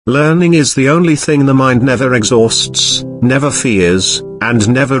Learning is the only thing the mind never exhausts, never fears, and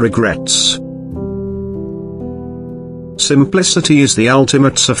never regrets. Simplicity is the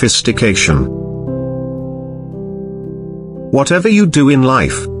ultimate sophistication. Whatever you do in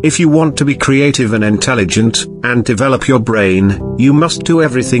life, if you want to be creative and intelligent, and develop your brain, you must do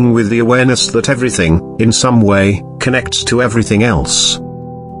everything with the awareness that everything, in some way, connects to everything else.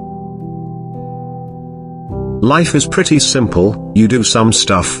 Life is pretty simple. You do some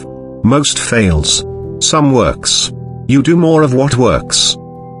stuff. Most fails. Some works. You do more of what works.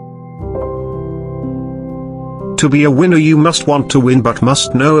 To be a winner you must want to win but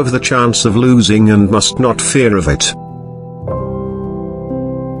must know of the chance of losing and must not fear of it.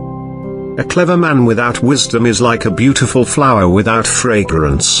 A clever man without wisdom is like a beautiful flower without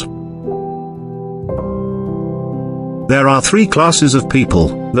fragrance. There are three classes of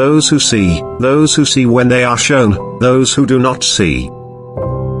people: those who see when they are shown, those who do not see.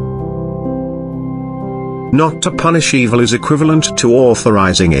 Not to punish evil is equivalent to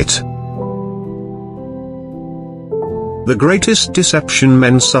authorizing it. The greatest deception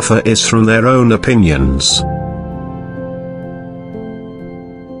men suffer is from their own opinions.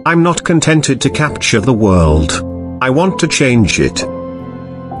 I'm not contented to capture the world. I want to change it.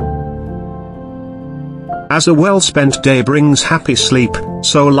 As a well-spent day brings happy sleep,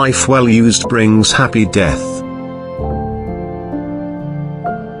 so life well used brings happy death.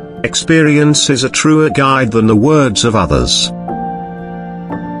 Experience is a truer guide than the words of others.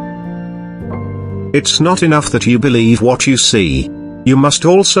 It's not enough that you believe what you see. You must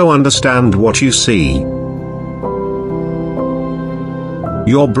also understand what you see.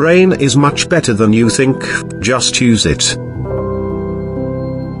 Your brain is much better than you think, just use it.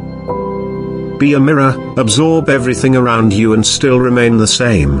 Be a mirror, absorb everything around you and still remain the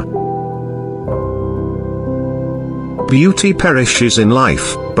same. Beauty perishes in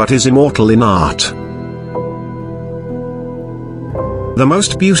life, but is immortal in art. The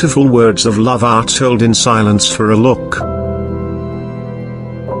most beautiful words of love are told in silence for a look.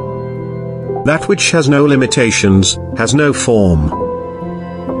 That which has no limitations, has no form.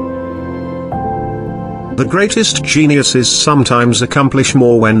 The greatest geniuses sometimes accomplish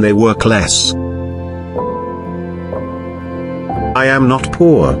more when they work less. I am not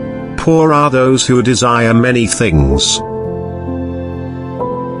poor. Poor are those who desire many things.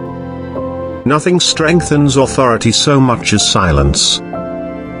 Nothing strengthens authority so much as silence.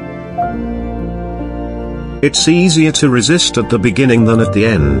 It's easier to resist at the beginning than at the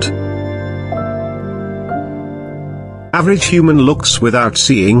end. Average human looks without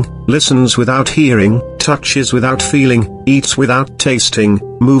seeing, listens without hearing, touches without feeling, eats without tasting,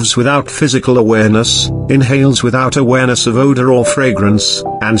 moves without physical awareness, inhales without awareness of odor or fragrance,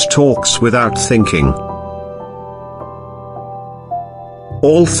 and talks without thinking.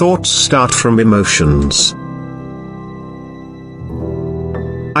 All thoughts start from emotions.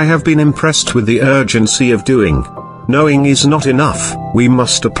 I have been impressed with the urgency of doing. Knowing is not enough, we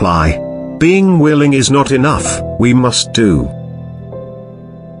must apply. Being willing is not enough, we must do.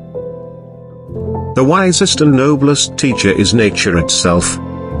 The wisest and noblest teacher is nature itself.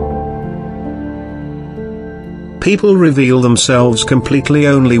 People reveal themselves completely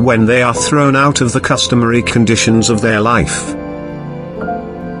only when they are thrown out of the customary conditions of their life.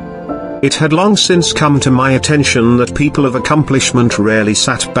 It had long since come to my attention that people of accomplishment rarely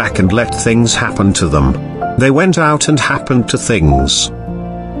sat back and let things happen to them. They went out and happened to things.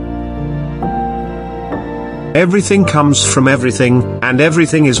 Everything comes from everything, and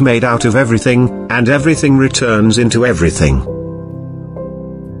everything is made out of everything, and everything returns into everything.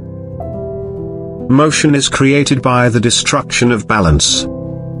 Motion is created by the destruction of balance.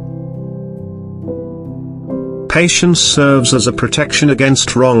 Patience serves as a protection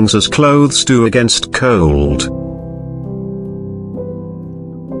against wrongs as clothes do against cold.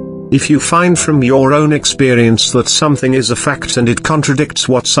 If you find from your own experience that something is a fact and it contradicts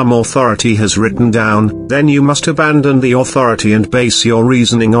what some authority has written down, then you must abandon the authority and base your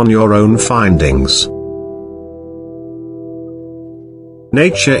reasoning on your own findings.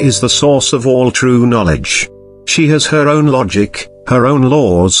 Nature is the source of all true knowledge. She has her own logic, her own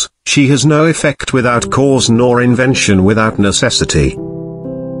laws, she has no effect without cause nor invention without necessity.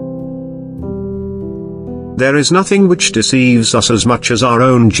 There is nothing which deceives us as much as our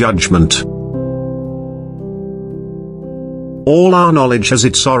own judgment. All our knowledge has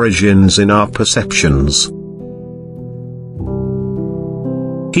its origins in our perceptions.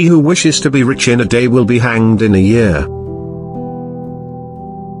 He who wishes to be rich in a day will be hanged in a year.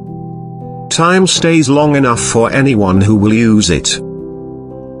 Time stays long enough for anyone who will use it.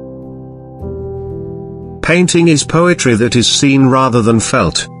 Painting is poetry that is seen rather than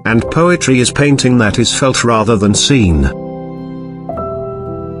felt, and poetry is painting that is felt rather than seen.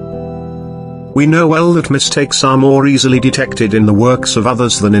 We know well that mistakes are more easily detected in the works of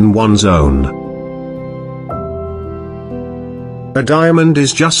others than in one's own. A diamond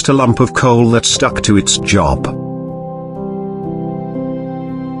is just a lump of coal that stuck to its job.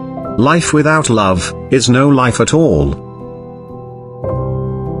 Life without love is no life at all.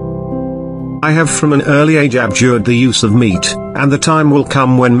 I have from an early age abjured the use of meat, and the time will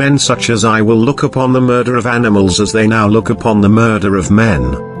come when men such as I will look upon the murder of animals as they now look upon the murder of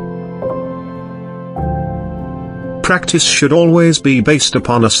men. Practice should always be based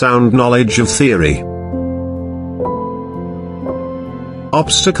upon a sound knowledge of theory.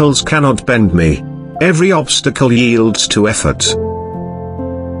 Obstacles cannot bend me. Every obstacle yields to effort.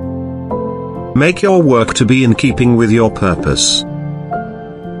 Make your work to be in keeping with your purpose.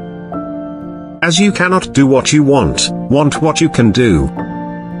 As you cannot do what you want what you can do.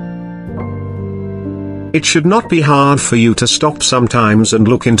 It should not be hard for you to stop sometimes and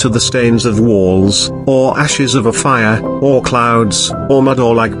look into the stains of walls, or ashes of a fire, or clouds, or mud,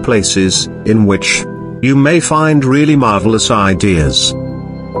 or like places, in which you may find really marvelous ideas.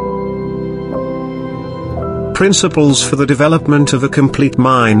 Principles for the development of a complete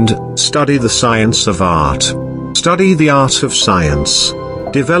mind: study the science of art. Study the art of science.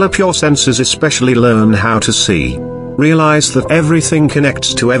 Develop your senses, especially learn how to see. Realize that everything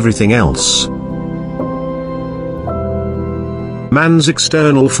connects to everything else. Man's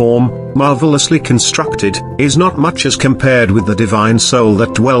external form, marvelously constructed, is not much as compared with the divine soul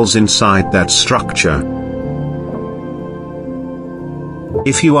that dwells inside that structure.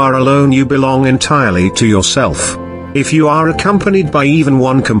 If you are alone, you belong entirely to yourself. If you are accompanied by even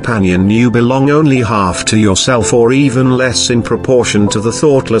one companion, you belong only half to yourself, or even less in proportion to the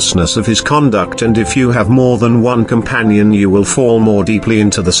thoughtlessness of his conduct, and if you have more than one companion, you will fall more deeply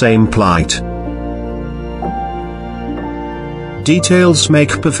into the same plight. Details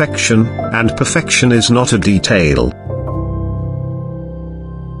make perfection, and perfection is not a detail.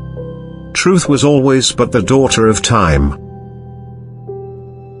 Truth was always but the daughter of time.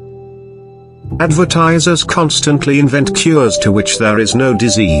 Advertisers constantly invent cures to which there is no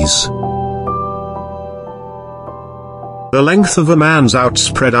disease. The length of a man's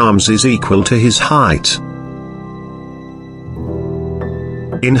outspread arms is equal to his height.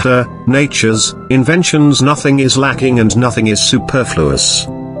 In her, nature's, inventions, nothing is lacking and nothing is superfluous.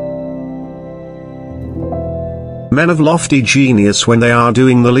 Men of lofty genius, when they are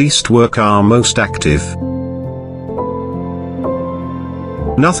doing the least work, are most active.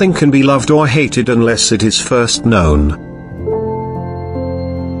 Nothing can be loved or hated unless it is first known.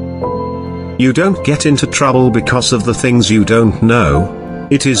 You don't get into trouble because of the things you don't know.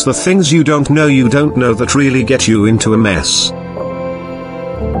 It is the things you don't know that really get you into a mess.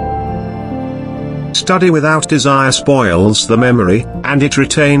 Study without desire spoils the memory, and it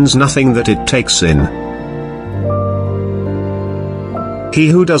retains nothing that it takes in. He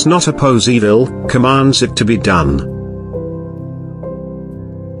who does not oppose evil, commands it to be done.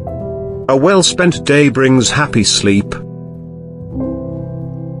 A well-spent day brings happy sleep.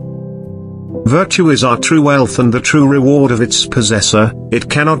 Virtue is our true wealth and the true reward of its possessor. It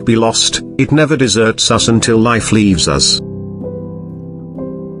cannot be lost, it never deserts us until life leaves us.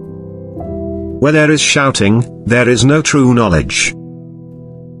 Where there is shouting, there is no true knowledge.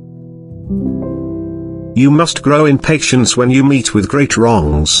 You must grow in patience when you meet with great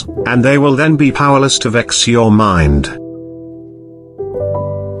wrongs, and they will then be powerless to vex your mind.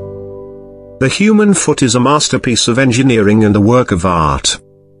 The human foot is a masterpiece of engineering and a work of art.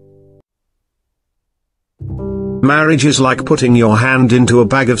 Marriage is like putting your hand into a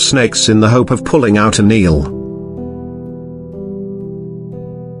bag of snakes in the hope of pulling out an eel.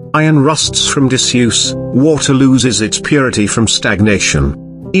 Iron rusts from disuse, water loses its purity from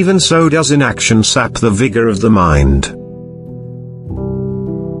stagnation. Even so does inaction sap the vigor of the mind.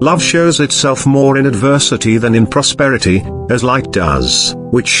 Love shows itself more in adversity than in prosperity, as light does,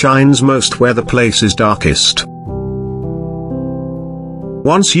 which shines most where the place is darkest.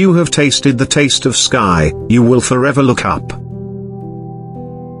 Once you have tasted the taste of sky, you will forever look up.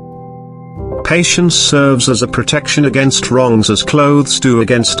 Patience serves as a protection against wrongs as clothes do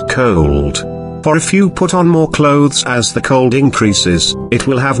against cold. For if you put on more clothes as the cold increases, it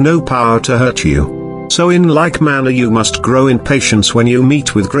will have no power to hurt you. So in like manner you must grow in patience when you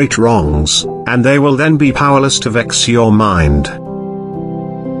meet with great wrongs, and they will then be powerless to vex your mind.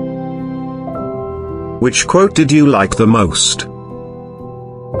 Which quote did you like the most?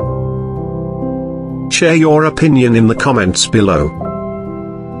 Share your opinion in the comments below.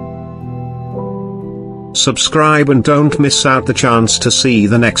 Subscribe and don't miss out the chance to see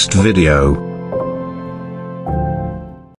the next video.